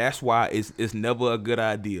 That's why it's never a good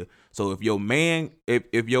idea. So if your man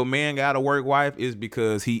got a work wife, it's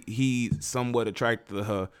because he's somewhat attracted to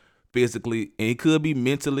her physically, and it could be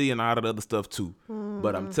mentally and all that other stuff too.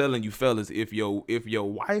 But I'm telling you, fellas, if your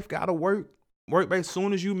wife got a work babe,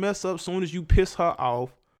 soon as you mess up, soon as you piss her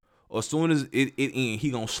off, or soon as it end,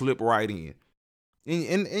 he gonna slip right in.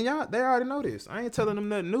 And y'all, they already know this. I ain't telling them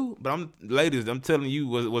nothing new, but I'm telling you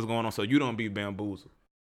what's going on, so you don't be bamboozled.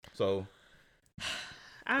 So.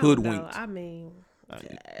 Hoodwinked. I mean,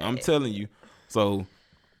 I'm telling you. So,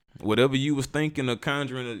 whatever you was thinking of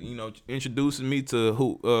conjuring, introducing me to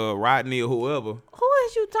Rodney or whoever. Who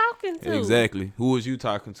is you talking to? Exactly. Who is you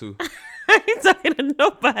talking to? I ain't talking to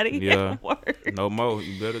nobody. Yeah. At work. No more.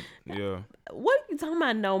 You better. Yeah. What are you talking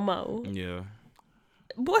about? No more. Yeah.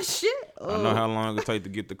 Boy, shit. I know how long it take to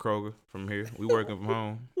get to Kroger from here. We working from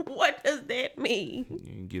home. What does that mean? You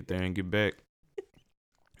can get there and get back.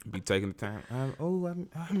 Be taking the time.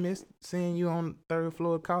 I miss seeing you on the third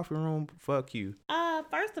floor coffee room. Fuck you.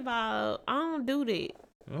 First of all, I don't do that.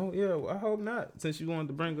 Oh yeah, well, I hope not. Since you wanted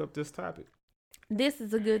to bring up this topic, this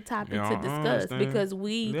is a good topic to discuss because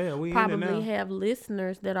we probably have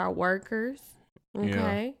listeners that are workers.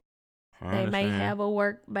 Okay, they may have a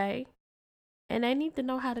work bae, And they need to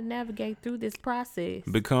know how to navigate through this process.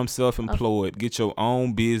 Become self-employed. Get your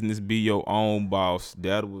own business. Be your own boss.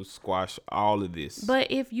 That will squash all of this. But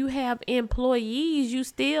if you have employees, you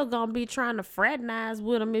still gonna be trying to fraternize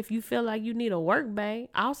with them if you feel like you need a work bae.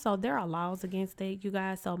 Also, there are laws against that, you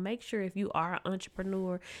guys. So make sure if you are an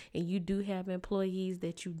entrepreneur and you do have employees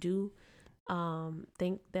that you do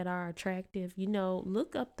think that are attractive,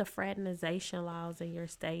 look up the fraternization laws in your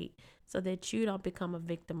state so that you don't become a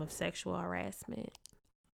victim of sexual harassment.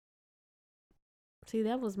 See,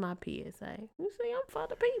 that was my PSA. You see, I'm for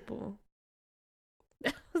the people.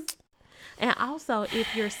 And also,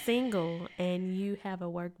 if you're single and you have a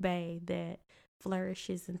work bae that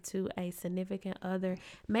flourishes into a significant other,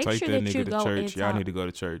 make Take sure that that nigga you to go church. into Y'all need to go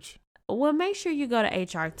to church. Well, make sure you go to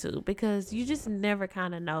HR too, because you just never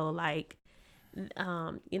kind of know, like,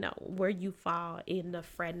 where you fall in the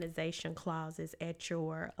fraternization clauses at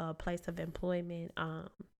your place of employment.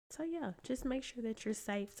 So yeah, just make sure that you're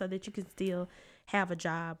safe so that you can still have a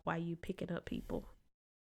job while you picking up people.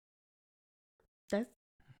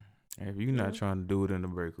 If you're not trying to do it in the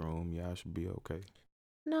break room, y'all should be okay.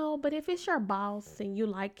 No, but if it's your boss and you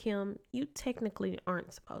like him, you technically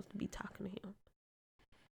aren't supposed to be talking to him.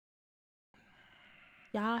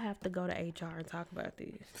 Y'all have to go to HR and talk about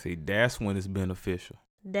this. See, that's when it's beneficial.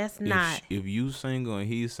 That's not. If you single and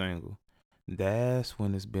he's single, that's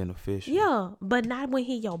when it's beneficial. Yeah, but not when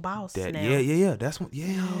he your boss now. Yeah. That's when.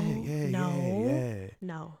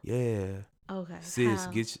 No. Yeah. Okay. Sis,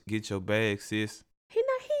 how? get your bag, sis. He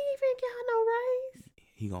even got no raise.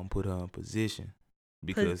 He gonna put her in position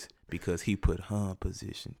because he put her in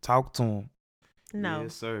position. Talk to him. No.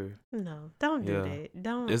 Yes, sir. No, don't do that.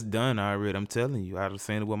 Don't. It's done already. I'm telling you. I done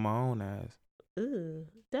seen it with my own eyes. Ugh,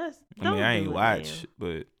 I ain't watched,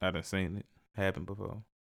 but I done seen it happen before.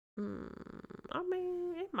 I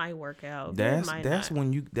mean, it might work out. That's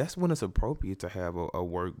when it's appropriate to have a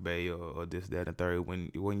work bae or this, that, and third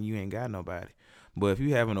when you ain't got nobody. But if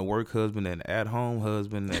you having a work husband and an at-home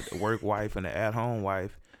husband, a work wife and an at-home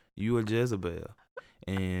wife, you a Jezebel,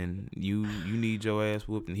 and you need your ass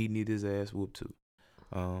whooped and he need his ass whooped too.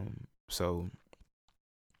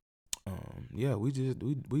 Yeah, we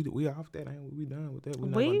off that. Ain't we done with that? We're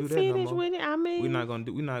not gonna do that no finished more. with it. I mean, we're not gonna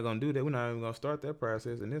do that. We're not even gonna start that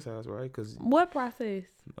process in this house, right? Cause what process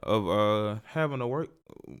of having a work.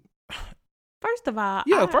 First of all,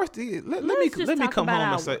 yeah. First, let me come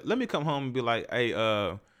home let me come home and be like, hey,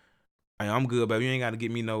 I'm good, baby. You ain't gotta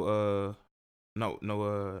get me no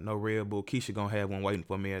Red Bull. Keisha gonna have one waiting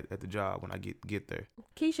for me at the job when I get there.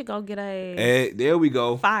 Keisha gonna get a. Hey, there we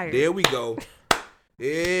go. Fired. There we go.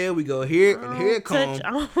 Here it comes.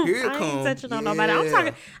 I ain't touching on nobody. I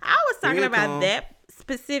was talking about that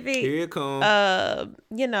specific. Here it comes.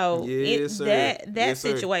 That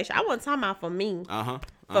situation. I wasn't talking about for me.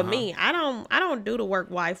 For me, I don't do the work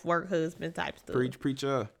husband type stuff. Preach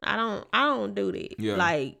up. I don't do that. Yeah,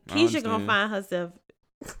 like Keisha gonna find herself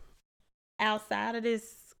outside of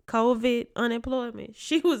this COVID unemployment.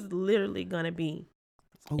 She was literally gonna be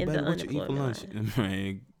in the unemployment.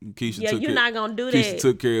 Man, Keisha you're not gonna do that. Keisha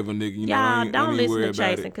took care of a nigga. Y'all don't listen to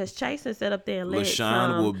Chasen, because Chasen sat up there and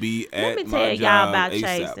LaShawn will be at my job. Let me tell y'all about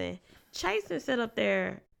ASAP. Chasen. Chasen sat up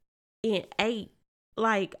there and ate.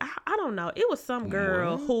 Like, I don't know. It was some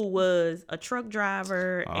girl who was a truck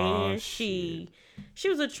driver, and she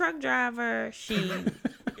was a truck driver.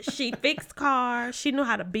 She fixed cars. She knew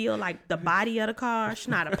how to build like the body of the car. She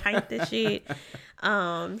knew how to paint the shit.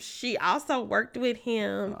 She also worked with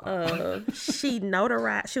him. She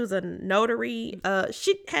notarized. She was a notary.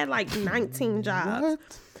 She had like 19 jobs.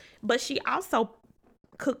 But she also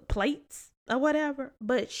cooked plates or whatever.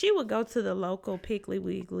 But she would go to the local Piggly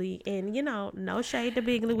Wiggly, and no shade to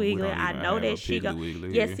Piggly Wiggly. I know that she go.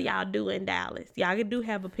 Yes, y'all do in Dallas. Y'all do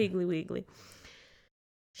have a Piggly Wiggly.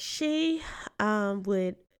 She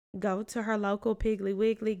would go to her local Piggly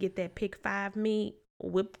Wiggly, get that Pick 5 meat,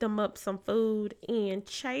 whip them up some food, and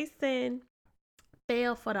Chasen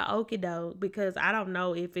fell for the okie doke, because I don't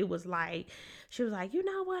know if it was like, she was like, you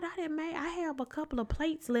know what, I have a couple of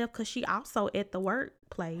plates left, because she also at the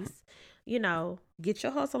workplace, get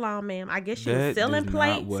your hustle on, ma'am. I guess she was selling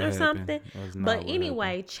plates or something. But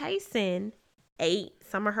anyway, Chasen ate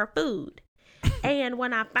some of her food. And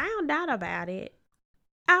when I found out about it,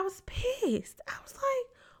 I was pissed. I was like,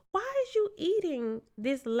 why is you eating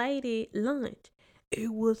this lady lunch?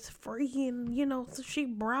 It was free, and so she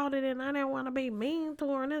brought it, and I didn't want to be mean to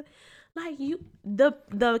her. And like,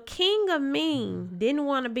 the king of mean didn't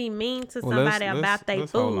want to be mean to somebody about their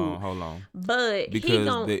food. Hold on. But because he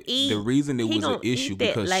gonna eat. The reason it was an issue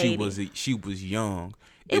because she was young.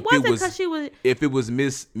 It wasn't because she was. If it was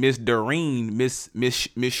Miss Doreen, Miss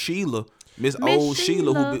Sheila, Miss Old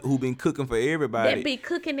Sheila who been cooking for everybody. That be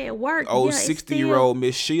cooking at work. Old 60-year-old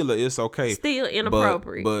Miss Sheila, it's okay. Still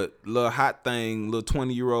inappropriate. But little hot thing, little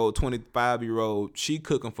 20-year-old, 25-year-old, she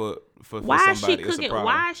cooking for why somebody. She cooking?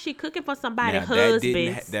 Why is she cooking for somebody's now,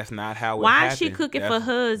 husbands? That's not how it Why happened. is she cooking for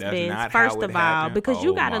husbands? First of all, because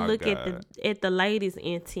you got to look at the lady's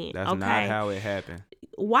intent. That's not how it happened.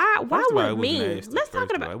 Why would me? Let's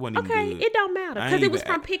talk about it. It don't matter because it was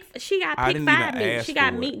from Pick. She got Pick 5 meat. She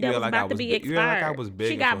got meat that was about to be expired.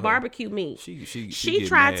 She got barbecue meat. She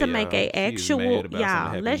tried to make a actual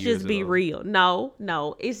y'all. Let's just be real. No,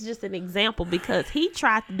 it's just an example because he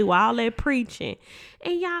tried to do all that preaching,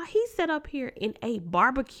 and y'all he set up here and ate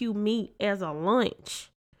barbecue meat as a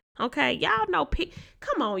lunch. Okay, y'all know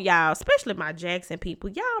come on, y'all, especially my Jackson people.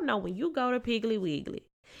 Y'all know when you go to Piggly Wiggly,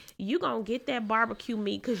 you gonna get that barbecue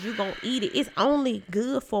meat because you gonna eat it. It's only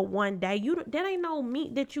good for one day. That ain't no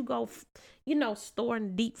meat that you go, store in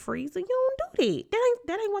the deep freezer. You don't do that.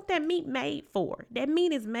 That ain't what that meat made for. That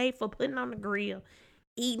meat is made for putting on the grill,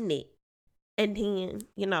 eating it, and then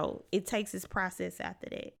it takes its process after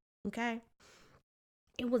that. Okay.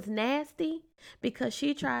 It was nasty because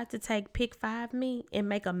she tried to take Pick 5 meat and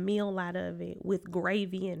make a meal out of it with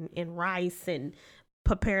gravy and rice and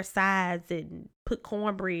prepare sides and put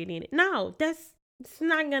cornbread in it. No, it's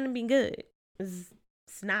not gonna be good. It's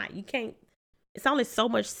not. You can't. It's only so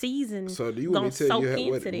much seasoning. So do you want me to tell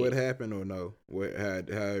you what happened or no? How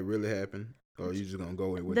it really happened? Or you just gonna go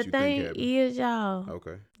with what you think happened? The thing is, y'all.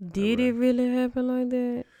 Okay. Did it really happen like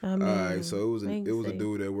that? I mean, all right. So it was a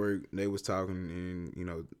dude at work. They was talking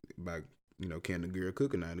and about can the girl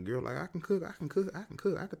cook or not? And the girl like I can cook. I can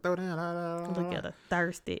throw down. Look at her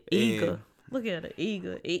thirsty, eager. Look at her,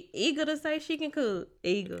 eager to say she can cook,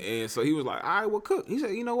 eager. And so he was like, all right, well, cook. He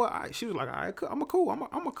said, you know what? She was like, all right, cook. I'm a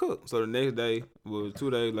cook. So the next day, 2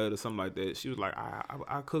 days later, something like that, she was like,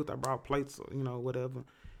 I cooked. I brought plates, whatever.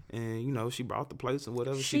 And, she brought the plates and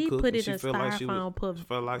whatever she cooked. Put it she in felt like she was, she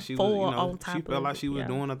felt like she was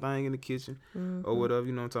doing a thing in the kitchen or whatever,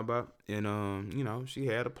 you know what I'm talking about. And, she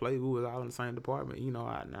had a plate. We was all in the same department.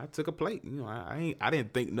 I took a plate. I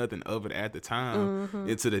didn't think nothing of it at the time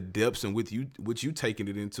into the depths and what you taking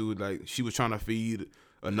it into. Like she was trying to feed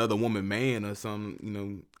another woman man or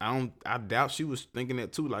something. I doubt she was thinking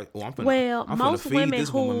that too. Like, I'm finna feed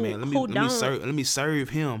this woman man. Let me serve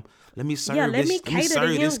him. Let me serve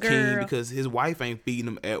this king because his wife ain't feeding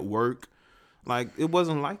him at work. Like it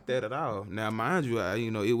wasn't like that at all. Now, mind you,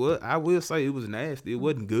 it was. I will say it was nasty. It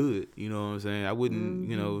wasn't good. You know what I'm saying? I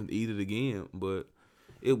wouldn't, eat it again. But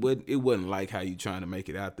it wasn't like how you trying to make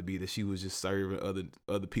it out to be that she was just serving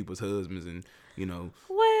other people's husbands and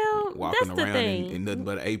walking around in nothing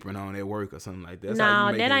but an apron on at work or something like that.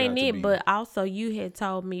 No, that ain't it. But also, you had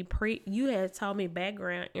told me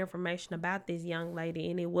background information about this young lady,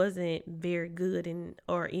 and it wasn't very good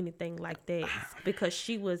or anything like that because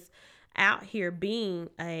she was out here being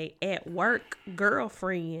a at work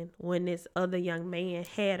girlfriend when this other young man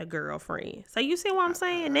had a girlfriend. So you see what I'm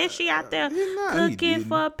saying? Then she out there cooking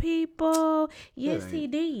for people. Yes, he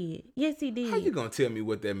did. How you gonna tell me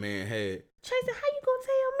what that man had? Tracy, how you gonna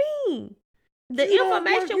tell me? The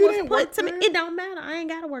information was put to me. It don't matter. I ain't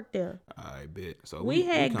gotta work there. I bet. So we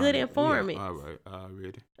had good informants. Yeah, all right,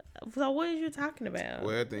 already. So what are you talking about?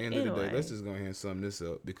 Well, at the end of the day, let's just go ahead and sum this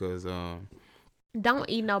up because don't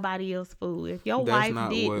eat nobody else's food. If your wife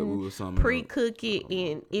didn't pre-cook it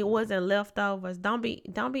and it wasn't leftovers, don't be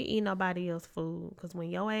eating nobody else's food. Because when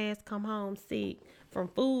your ass come home sick from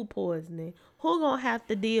food poisoning, who gonna have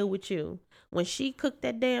to deal with you? When she cooked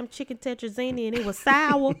that damn chicken tetrazzini and it was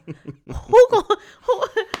sour, who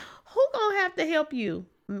gonna have to help you?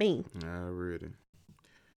 Me. Already.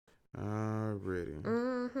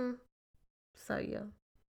 So yeah.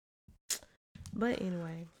 But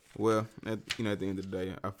anyway. Well, at the end of the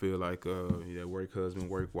day, I feel like work husband,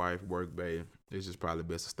 work wife, work babe. It's just probably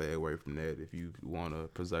best to stay away from that if you want to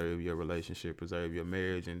preserve your relationship, preserve your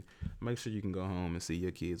marriage, and make sure you can go home and see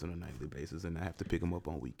your kids on a nightly basis and not have to pick them up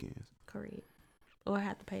on weekends. Correct. Or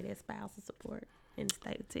have to pay that spousal support in the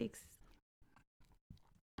state of Texas.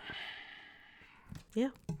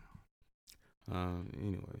 Yeah.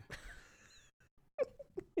 Anyway.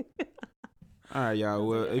 All right, y'all.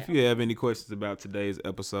 Well, if you have any questions about today's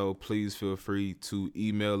episode, please feel free to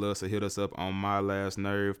email us or hit us up on My Last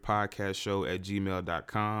Nerve Podcast Show at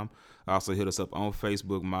gmail.com. Also hit us up on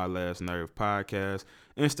Facebook, My Last Nerve Podcast,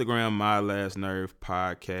 Instagram, My Last Nerve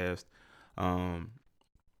Podcast.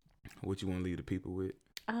 What you want to leave the people with?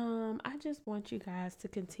 I just want you guys to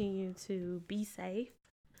continue to be safe,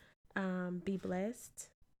 be blessed,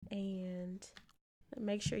 and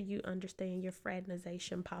make sure you understand your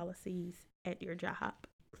fraternization policies at your job.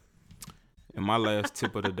 And my last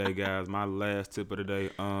tip of the day, guys,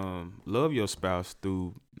 love your spouse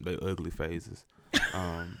through their ugly phases.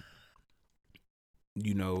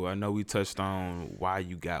 You know, I know we touched on why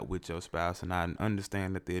you got with your spouse, and I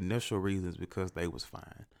understand that the initial reason is because they was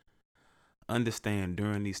fine. Understand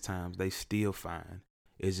during these times they still fine.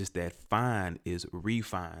 It's just that fine is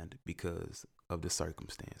refined because of the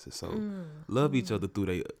circumstances. So love each other through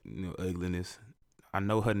their ugliness. I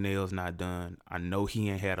know her nails not done. I know he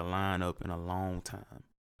ain't had a line up in a long time.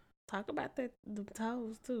 Talk about them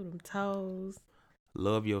toes too. Them toes.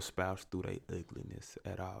 Love your spouse through their ugliness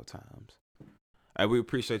at all times. Hey, we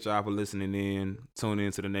appreciate y'all for listening in. Tune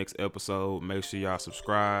in to the next episode. Make sure y'all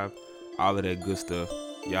subscribe. All of that good stuff.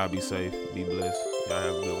 Y'all be safe. Be blessed. Y'all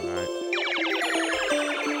have a good one, all right?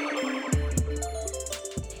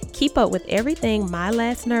 Keep up with everything My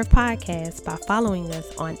Last Nerve Podcast by following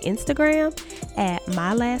us on Instagram at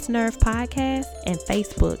My Last Nerve Podcast and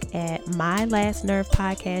Facebook at My Last Nerve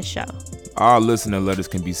Podcast Show. All listener letters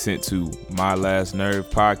can be sent to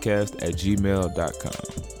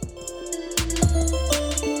mylastnervepodcast@gmail.com.